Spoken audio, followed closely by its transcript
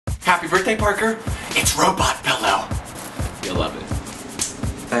Happy birthday, Parker. It's Robot Pillow. You'll love it.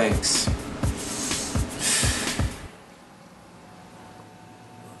 Thanks.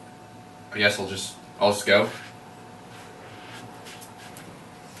 I guess I'll just go.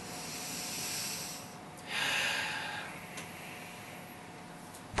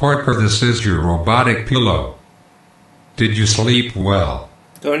 Parker, this is your robotic pillow. Did you sleep well?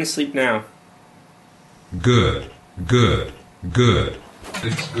 Going to sleep now. Good, good, good.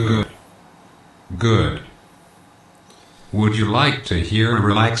 It's good. Good. Would you like to hear a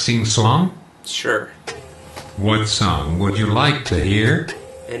relaxing song? Sure. What song would you like to hear?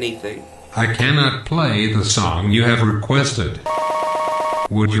 Anything. I cannot play the song you have requested.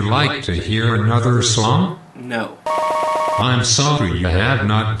 Would you like to hear another song? No. I'm sorry you have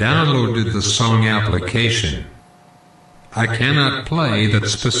not downloaded the song application. I cannot play that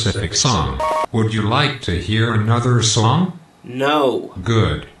specific song. Would you like to hear another song? No.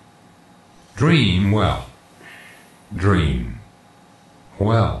 Good. Dream well. Dream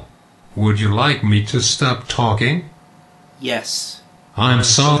well. Would you like me to stop talking? Yes. I'm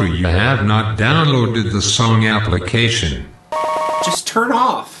sorry you have not downloaded the song application. Just turn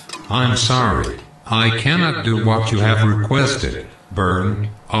off. I'm sorry. I cannot do what you have requested. Burn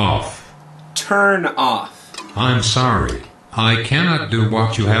off. Turn off. I'm sorry. I cannot do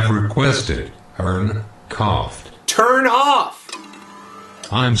what you have requested. Earn coughed. Turn off.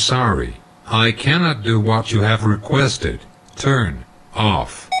 I'm sorry. I cannot do what you have requested. Turn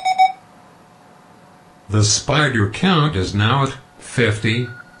off. The spider count is now at 50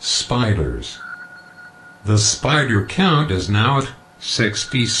 spiders. The spider count is now at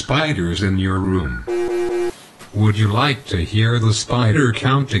 60 spiders in your room. Would you like to hear the spider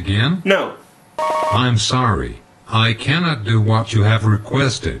count again? No. I'm sorry. I cannot do what you have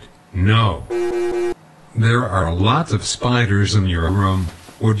requested. No. There are lots of spiders in your room.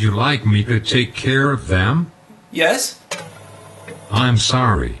 Would you like me to take care of them? Yes? I'm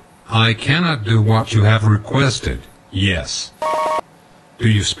sorry. I cannot do what you have requested. Yes. Do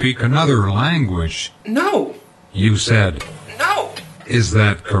you speak another language? No. You said. No. Is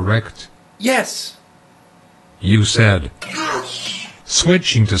that correct? Yes. You said.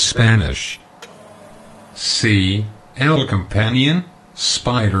 Switching to Spanish. C. El companion.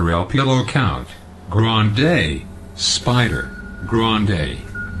 Spider el pillow count. Grande. Spider. Grande.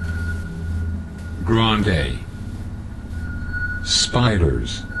 Grande.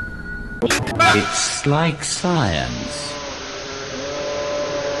 Spiders. It's like science.